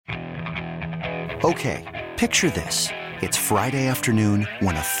Okay, picture this. It's Friday afternoon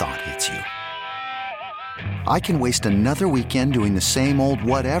when a thought hits you. I can waste another weekend doing the same old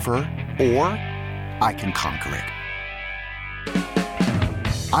whatever, or I can conquer it.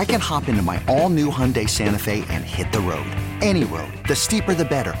 I can hop into my all-new Hyundai Santa Fe and hit the road. Any road. The steeper, the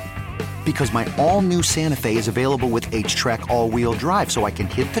better. Because my all-new Santa Fe is available with H-Track all-wheel drive, so I can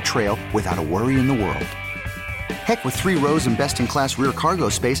hit the trail without a worry in the world. Heck, with 3 rows and best-in-class rear cargo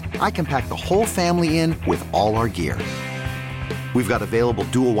space, I can pack the whole family in with all our gear. We've got available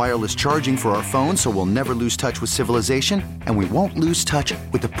dual wireless charging for our phones, so we'll never lose touch with civilization, and we won't lose touch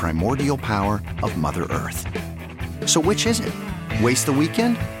with the primordial power of Mother Earth. So which is it? Waste the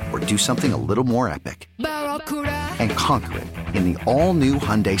weekend or do something a little more epic? And conquer it in the all-new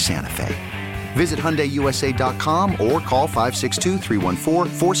Hyundai Santa Fe. Visit HyundaiUSA.com or call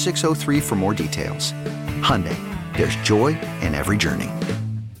 562-314-4603 for more details. Hyundai, there's joy in every journey.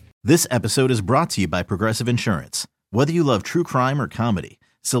 This episode is brought to you by Progressive Insurance. Whether you love true crime or comedy,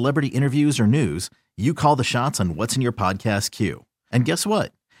 celebrity interviews or news, you call the shots on what's in your podcast queue. And guess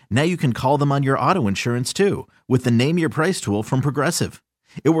what? Now you can call them on your auto insurance too with the Name Your Price tool from Progressive.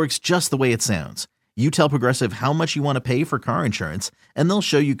 It works just the way it sounds. You tell Progressive how much you want to pay for car insurance, and they'll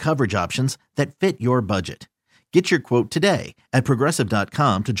show you coverage options that fit your budget. Get your quote today at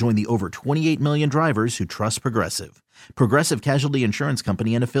Progressive.com to join the over 28 million drivers who trust Progressive. Progressive Casualty Insurance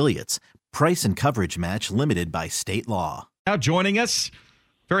Company and Affiliates. Price and coverage match limited by state law. Now joining us,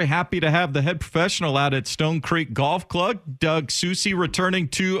 very happy to have the head professional out at Stone Creek Golf Club, Doug Soucy, returning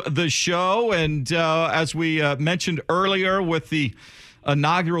to the show. And as we mentioned earlier with the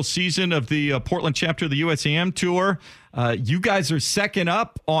inaugural season of the Portland chapter of the USAM Tour, you guys are second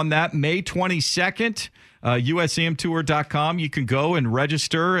up on that May 22nd. USAMtour.com. You can go and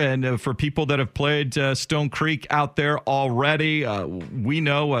register. And for people that have played Stone Creek out there already, we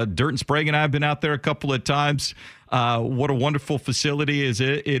know Dirt and Sprague and I have been out there a couple of times. What a wonderful facility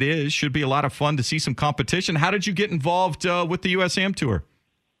it is. Should be a lot of fun to see some competition. How did you get involved with the USAM Tour?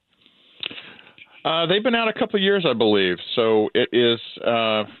 They've been out a couple of years, I believe. So it is.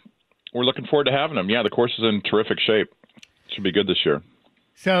 We're looking forward to having them. Yeah, the course is in terrific shape. Should be good this year.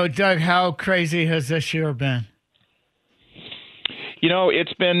 So, Doug, how crazy has this year been? You know,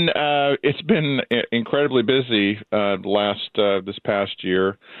 it's been incredibly busy this past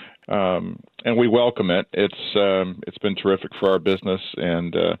year, and we welcome it. It's been terrific for our business,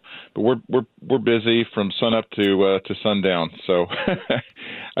 and but we're busy from sun up to sundown. So,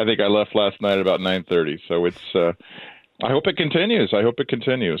 I think I left last night at about 9:30. So it's. I hope it continues.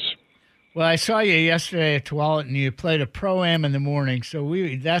 Well, I saw you yesterday at Tualatin. You played a Pro-Am in the morning, so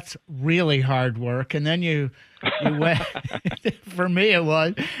that's really hard work. And then you went, for me it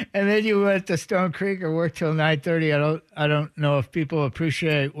was, and then you went to Stone Creek and worked till 9:30. I don't know if people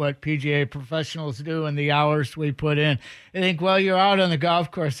appreciate what PGA professionals do and the hours we put in. I think, well, you're out on the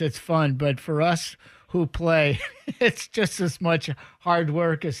golf course, it's fun, but for us who play, it's just as much hard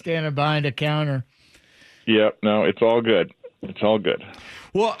work as standing behind a counter. Yep, no, it's all good. It's all good.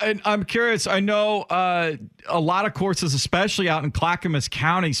 Well, and I'm curious. I know a lot of courses, especially out in Clackamas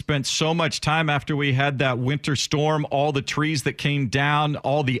County, spent so much time after we had that winter storm, all the trees that came down,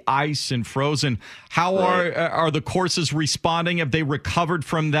 all the ice and frozen. How are the courses responding? Have they recovered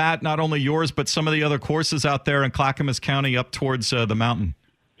from that? Not only yours, but some of the other courses out there in Clackamas County up towards the mountain?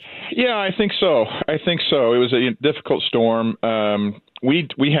 Yeah, I think so. It was a difficult storm.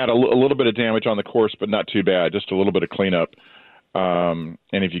 We had a little bit of damage on the course, but not too bad. Just a little bit of cleanup. And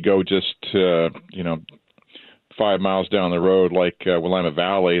if you go just 5 miles down the road, like Willamette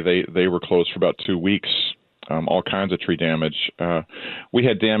Valley, they were closed for about 2 weeks. All kinds of tree damage. We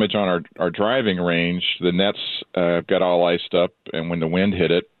had damage on our driving range. The nets got all iced up, and when the wind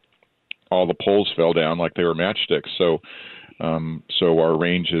hit it, all the poles fell down like they were matchsticks. So our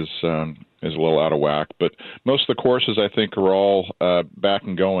range is a little out of whack. But most of the courses, I think, are all back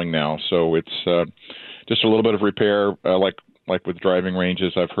and going now. So it's just a little bit of repair, like with driving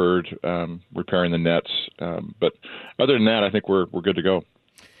ranges, I've heard, repairing the nets. But other than that, I think we're good to go.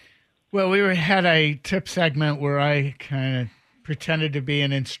 Well, we had a tip segment where I kind of pretended to be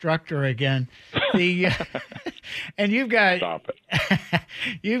an instructor again. And you've got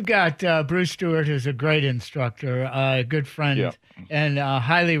Bruce Stewart, who's a great instructor, a good friend, and a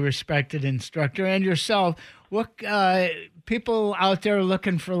highly respected instructor, and yourself. What people out there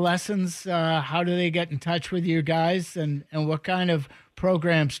looking for lessons? How do they get in touch with you guys, and what kind of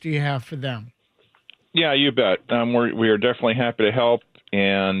programs do you have for them? Yeah, you bet. We are definitely happy to help.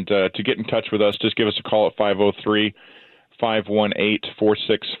 And to get in touch with us, just give us a call at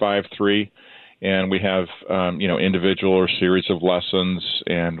 503-518-4653. And we have, individual or series of lessons,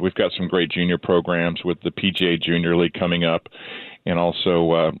 and we've got some great junior programs with the PGA Junior League coming up, and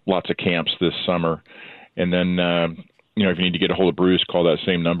also lots of camps this summer. And then, if you need to get a hold of Bruce, call that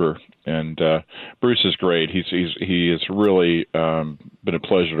same number. And Bruce is great. He has really been a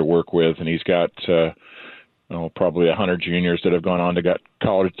pleasure to work with, and he's got probably 100 juniors that have gone on to get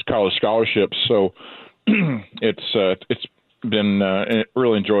college scholarships. So it's been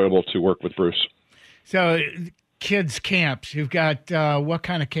really enjoyable to work with Bruce. So kids camps, you've got what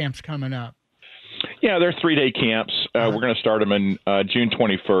kind of camps coming up? Yeah, they're 3-day camps. We're going to start them in June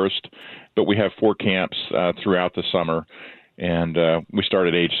 21st, but we have 4 camps throughout the summer, and we start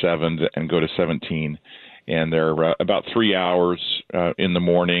at age 7 and go to 17, and they're about 3 hours in the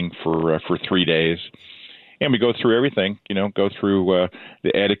morning for 3 days. And we go through everything, go through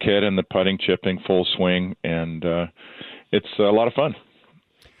the etiquette and the putting, chipping, full swing, and it's a lot of fun.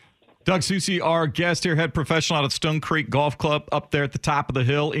 Doug Soucy, our guest here, head professional out at Stone Creek Golf Club up there at the top of the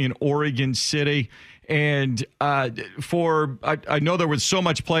hill in Oregon City. And I know there was so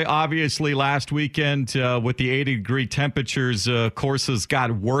much play, obviously, last weekend with the 80-degree temperatures. Courses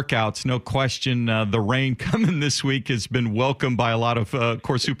got workouts, no question. The rain coming this week has been welcomed by a lot of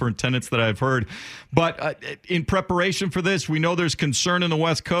course superintendents that I've heard. But in preparation for this, we know there's concern in the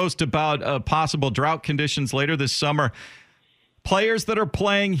West Coast about possible drought conditions later this summer. Players that are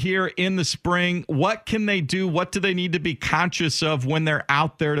playing here in the spring, what can they do? What do they need to be conscious of when they're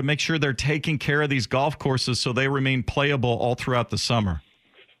out there to make sure they're taking care of these golf courses so they remain playable all throughout the summer?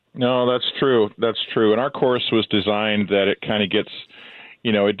 No, that's true. That's true. And our course was designed that it kind of gets,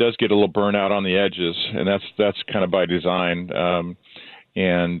 it does get a little burnout on the edges, and that's kind of by design.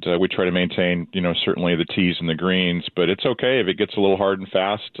 And we try to maintain, certainly the tees and the greens, but it's okay if it gets a little hard and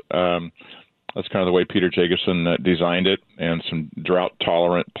fast. That's kind of the way Peter Jacobsen designed it, and some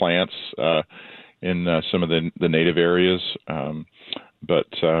drought-tolerant plants in some of the native areas. But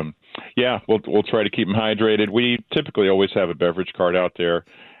we'll try to keep them hydrated. We typically always have a beverage cart out there,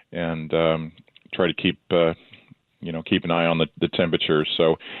 and try to keep keep an eye on the temperature.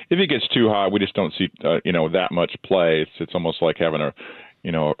 So if it gets too hot, we just don't see that much play. It's almost like having a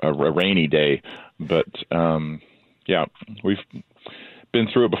rainy day. But we've been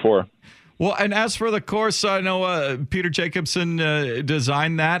through it before. Well, and as for the course, I know Peter Jacobsen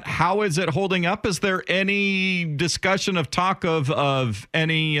designed that. How is it holding up? Is there any discussion of talk of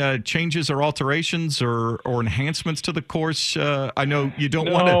any changes or alterations or enhancements to the course? I know you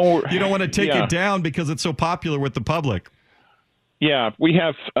don't want to take it down because it's so popular with the public. Yeah, we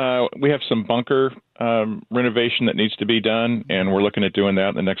have some bunker renovation that needs to be done, and we're looking at doing that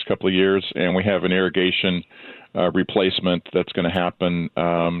in the next couple of years. And we have an irrigation replacement that's going to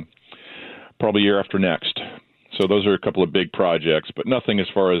happen probably year after next. So those are a couple of big projects, but nothing as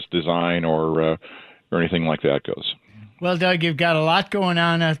far as design or anything like that goes. Well, Doug, you've got a lot going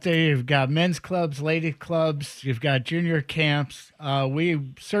on out there. You've got men's clubs, ladies clubs, you've got junior camps. We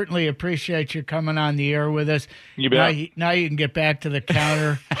certainly appreciate you coming on the air with us. You bet. Now you can get back to the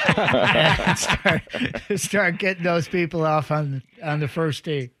counter and start getting those people off on the first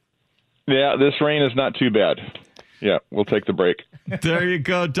tee. Yeah, this rain is not too bad. Yeah, we'll take the break. There you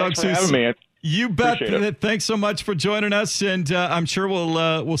go, Doug Soucy. You bet. Thanks so much for joining us, and I'm sure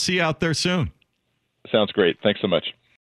we'll see you out there soon. Sounds great. Thanks so much.